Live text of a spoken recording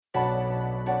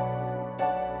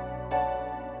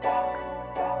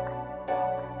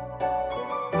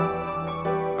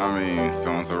mean,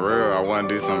 so on some real, I want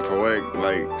to do some poetic,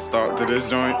 like, start to this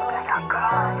joint.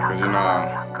 Cause you know,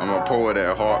 I'm a poet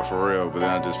at heart for real, but then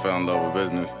I just fell in love with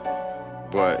business.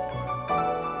 But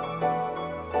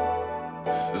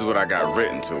this is what I got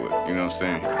written to it, you know what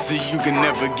I'm saying? See, you can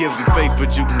never give them faith,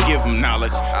 but you can give them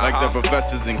knowledge. Like the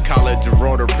professors in college or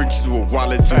all the preachers with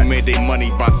wallets who made their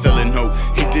money by selling hope.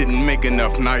 He didn't make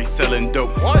enough, now he's selling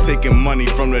dope. Taking money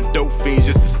from the dope fiends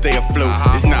just to stay afloat.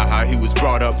 It's not how he was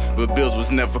brought up, but Bills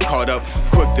was never caught up.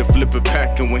 Quick to flip a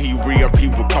pack, and when he re-up, he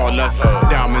would call us.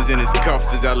 Diamonds in his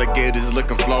cuffs, his alligators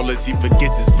looking flawless. He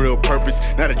forgets his real purpose,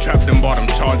 now the trap them bought him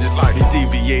charges. He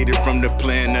deviated from the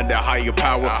plan of the higher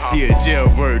power. He a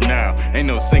jailbird now, ain't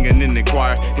no singing in the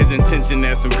choir. His intention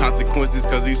had some consequences,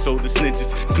 cause he sold the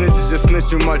snitches. Snitches just snitch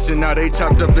too much, and now they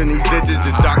chopped up in these ditches.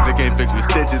 The doctor can't fix with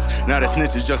stitches, now the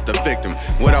snitch is just a victim.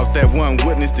 Without that one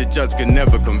witness, the judge could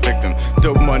never convict him.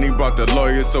 Dope money brought the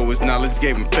lawyer, so his knowledge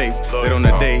gave him faith that on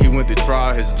the day he went to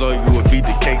trial, his lawyer would beat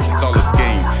the case. It's all a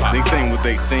scheme. They seen what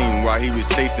they seen while he was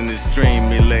chasing his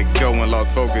dream. He let go and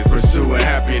lost focus, pursuing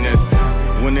happiness.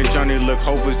 When the journey look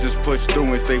hopeless, just push through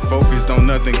and stay focused. Don't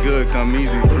nothing good come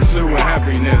easy. Pursuing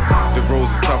happiness. The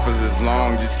road's as tough as it's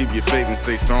long. Just keep your faith and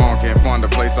stay strong. Can't find the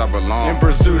place I belong. In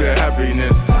pursuit of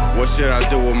happiness. What should I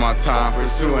do with my time?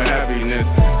 Pursuing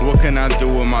happiness. What can I do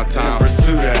with my time?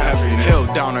 Pursuit of happiness.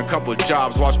 Held down a couple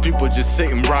jobs, watch people just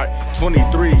sit and rot.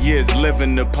 23 years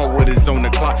living, the poet is on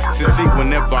the clock. Succeed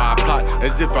whenever I plot,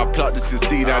 as if I plot to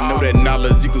succeed. I know that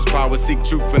knowledge equals power. Seek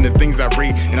truth in the things I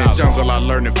read. In the jungle I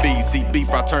learn to feed. See beef,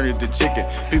 I turn it to chicken.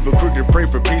 People quick to pray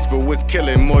for peace, but what's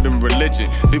killing more than religion?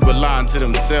 People lying to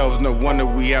themselves, no wonder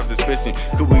we have suspicion.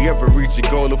 Could we ever reach a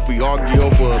goal if we argue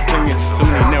over opinion? So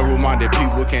many narrow-minded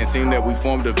people can't seem that we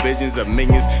form divisions of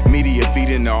millions. Media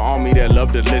feeding the army that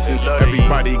love to listen.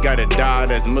 Everybody gotta die,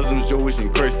 that's Muslims, Jewish,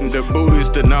 and Christians. The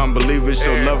Buddhists, the non-believers,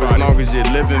 show love as long as you're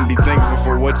living. Be thankful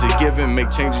for what you're given,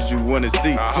 make changes you wanna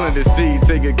see. Plant the seed,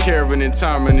 take a care of it in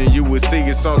time, and then you will see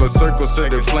it's all a circle. So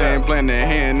the plan the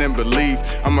hand and believe.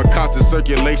 I'm a constant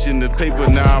circulation, the paper,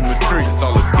 now I'm a tree. It's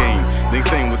all a scheme. They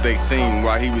seen what they seen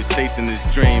while he was chasing his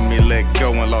dream. He let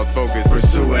go and lost focus,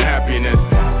 pursuing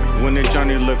happiness. When the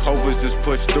journey look hopeless, just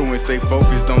push through and stay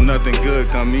focused. Don't nothing good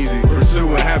come easy.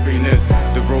 Pursuing happiness.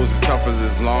 The road's as tough as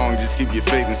it's long. Just keep your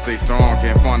faith and stay strong.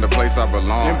 Can't find the place I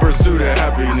belong. In pursuit of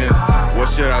happiness. What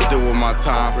should I do with my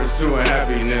time? Pursuing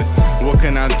happiness. What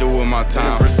can I do with my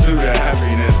time? Pursuit of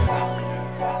happiness.